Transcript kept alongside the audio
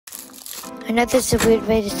I know this is a weird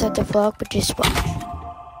way to start the vlog, but just watch.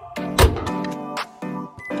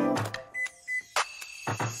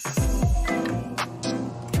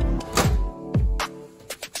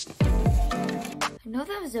 I know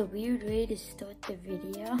that was a weird way to start the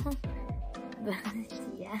video, but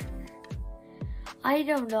yeah. I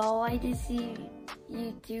don't know, I just see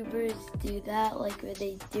YouTubers do that, like where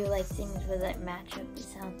they do like things where that match up the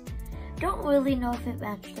sound. Don't really know if it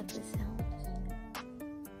matched up the sounds.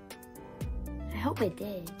 I hope it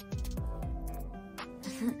did.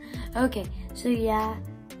 Okay, so yeah,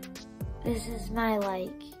 this is my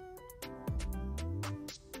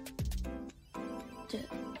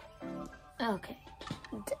okay,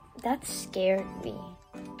 that scared me.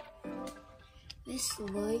 This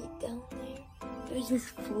light down there, there's this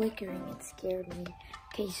flickering, it scared me.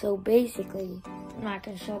 Okay, so basically, I'm not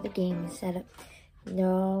gonna show the game setup.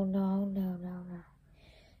 No.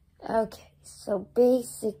 Okay, so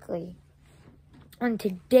basically, on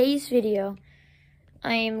today's video,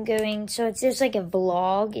 I am going, so it's just like a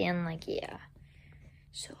vlog and like, yeah.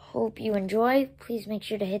 So hope you enjoy. Please make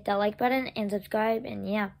sure to hit that like button and subscribe, and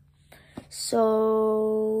yeah.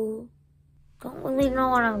 So, don't really know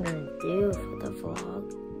what I'm gonna do for the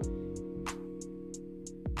vlog.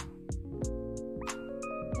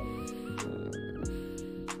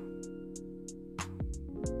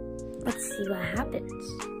 Let's see what happens.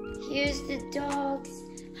 Here's the dogs.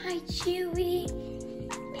 Hi, Chewy.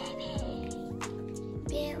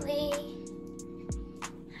 Billy.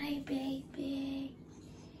 Hi, baby.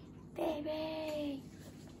 Baby.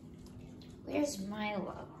 Where's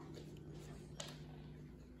Milo?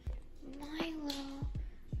 Milo.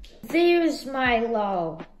 There's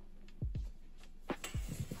Milo.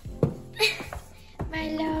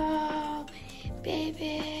 Milo.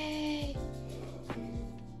 Baby.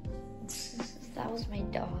 That was my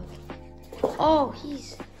dog. Oh,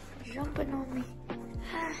 he's jumping on me.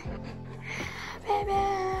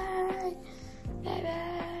 Baby.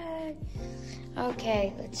 Baby.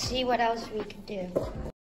 Okay, let's see what else we can do.